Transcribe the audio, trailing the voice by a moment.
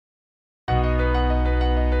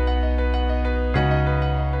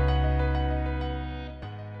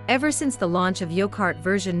Ever since the launch of Kart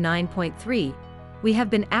version 9.3, we have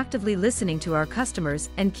been actively listening to our customers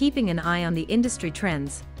and keeping an eye on the industry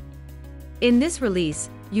trends. In this release,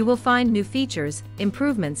 you will find new features,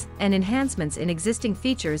 improvements, and enhancements in existing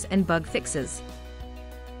features and bug fixes.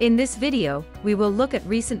 In this video, we will look at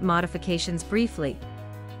recent modifications briefly.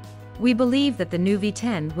 We believe that the new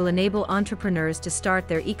V10 will enable entrepreneurs to start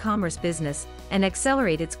their e-commerce business and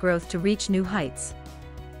accelerate its growth to reach new heights.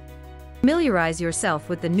 Familiarize yourself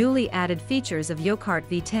with the newly added features of Kart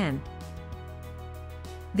V10.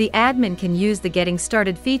 The admin can use the Getting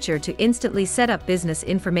Started feature to instantly set up business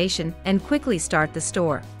information and quickly start the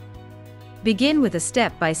store. Begin with a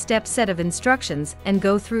step-by-step set of instructions and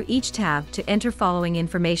go through each tab to enter following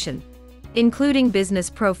information, including business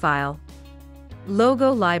profile,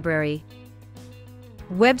 logo library,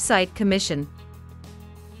 website commission,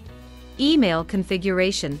 email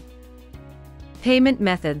configuration, payment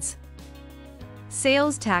methods,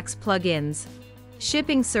 sales tax plugins,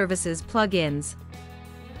 shipping services plugins,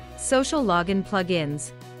 social login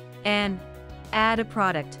plugins, and add a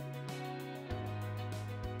product.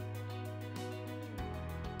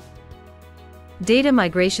 Data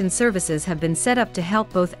migration services have been set up to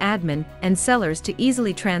help both admin and sellers to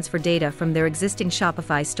easily transfer data from their existing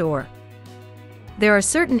Shopify store. There are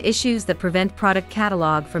certain issues that prevent product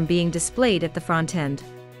catalog from being displayed at the front end.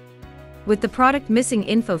 With the product missing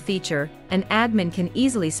info feature, an admin can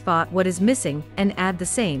easily spot what is missing and add the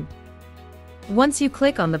same. Once you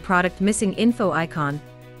click on the product missing info icon,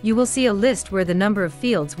 you will see a list where the number of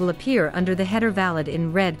fields will appear under the header valid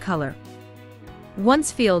in red color.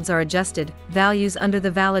 Once fields are adjusted, values under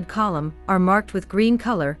the valid column are marked with green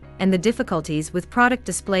color, and the difficulties with product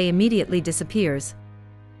display immediately disappears.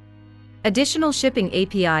 Additional shipping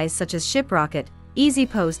APIs such as ShipRocket,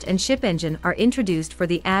 EasyPost, and ShipEngine are introduced for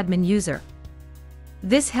the admin user.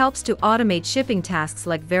 This helps to automate shipping tasks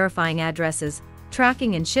like verifying addresses,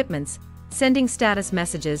 tracking and shipments, sending status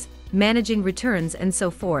messages, managing returns, and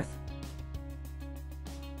so forth.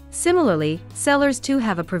 Similarly, sellers too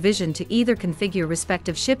have a provision to either configure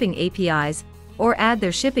respective shipping APIs or add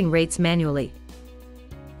their shipping rates manually.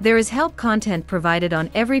 There is help content provided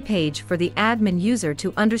on every page for the admin user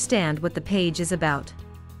to understand what the page is about.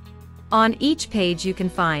 On each page you can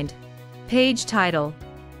find page title,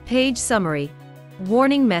 page summary,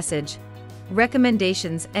 warning message,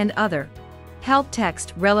 recommendations, and other help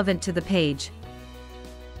text relevant to the page.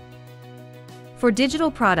 For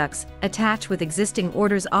digital products, attach with existing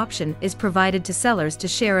orders option is provided to sellers to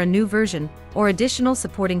share a new version or additional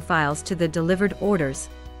supporting files to the delivered orders.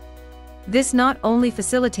 This not only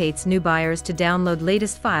facilitates new buyers to download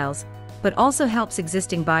latest files, but also helps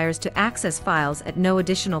existing buyers to access files at no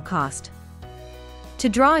additional cost. To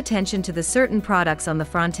draw attention to the certain products on the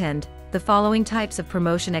front end, the following types of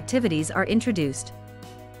promotion activities are introduced.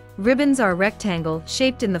 Ribbons are rectangle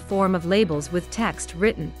shaped in the form of labels with text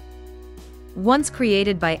written. Once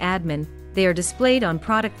created by admin, they are displayed on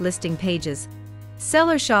product listing pages,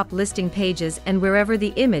 seller shop listing pages, and wherever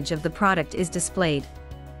the image of the product is displayed.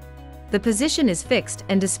 The position is fixed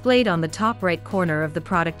and displayed on the top right corner of the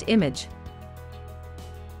product image.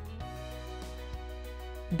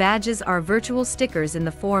 Badges are virtual stickers in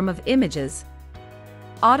the form of images.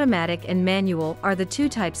 Automatic and manual are the two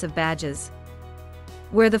types of badges,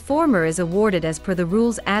 where the former is awarded as per the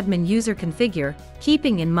rules admin user configure,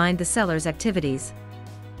 keeping in mind the seller's activities.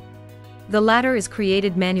 The latter is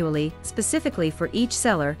created manually, specifically for each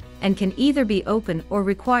seller, and can either be open or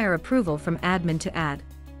require approval from admin to add.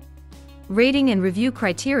 Rating and review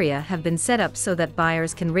criteria have been set up so that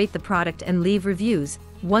buyers can rate the product and leave reviews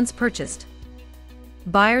once purchased.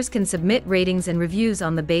 Buyers can submit ratings and reviews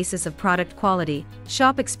on the basis of product quality,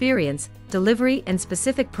 shop experience, delivery, and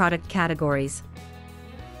specific product categories.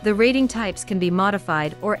 The rating types can be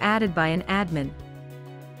modified or added by an admin.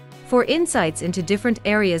 For insights into different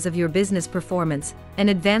areas of your business performance, an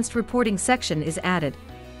advanced reporting section is added.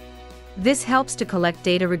 This helps to collect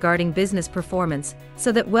data regarding business performance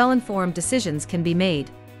so that well-informed decisions can be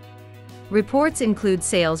made. Reports include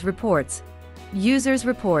sales reports, users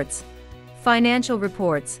reports, financial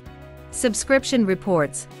reports, subscription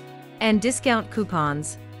reports, and discount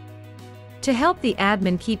coupons. To help the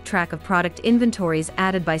admin keep track of product inventories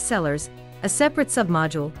added by sellers, a separate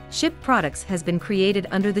submodule, Ship Products, has been created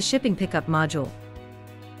under the Shipping Pickup module.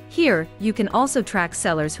 Here, you can also track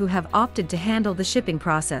sellers who have opted to handle the shipping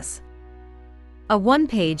process. A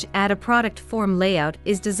one-page Add a Product form layout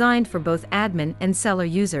is designed for both admin and seller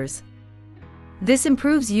users. This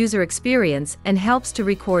improves user experience and helps to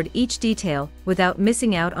record each detail without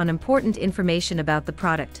missing out on important information about the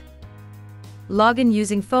product. Login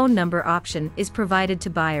using phone number option is provided to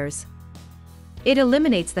buyers. It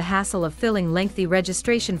eliminates the hassle of filling lengthy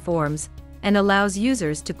registration forms and allows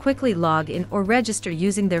users to quickly log in or register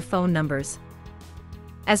using their phone numbers.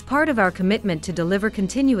 As part of our commitment to deliver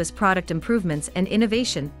continuous product improvements and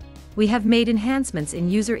innovation, we have made enhancements in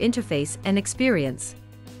user interface and experience.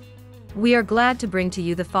 We are glad to bring to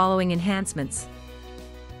you the following enhancements.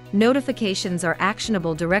 Notifications are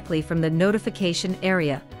actionable directly from the notification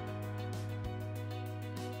area.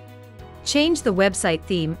 Change the website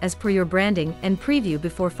theme as per your branding and preview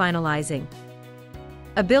before finalizing.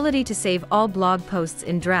 Ability to save all blog posts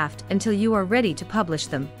in draft until you are ready to publish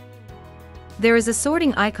them. There is a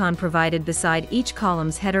sorting icon provided beside each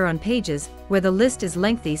column's header on pages where the list is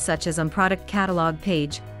lengthy, such as on product catalog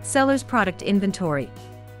page, seller's product inventory.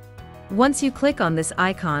 Once you click on this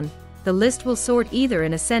icon, the list will sort either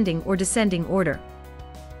in ascending or descending order.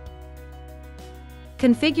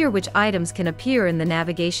 Configure which items can appear in the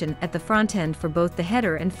navigation at the front end for both the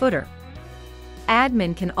header and footer.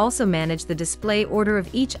 Admin can also manage the display order of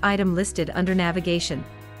each item listed under navigation.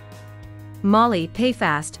 Molly,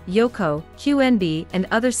 PayFast, Yoko, QNB, and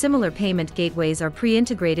other similar payment gateways are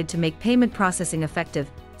pre-integrated to make payment processing effective,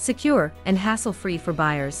 secure, and hassle-free for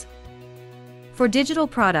buyers. For digital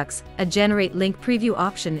products, a Generate Link Preview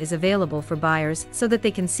option is available for buyers so that they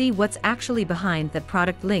can see what's actually behind that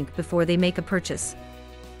product link before they make a purchase.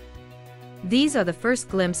 These are the first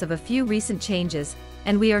glimpse of a few recent changes,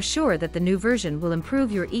 and we are sure that the new version will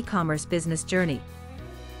improve your e-commerce business journey.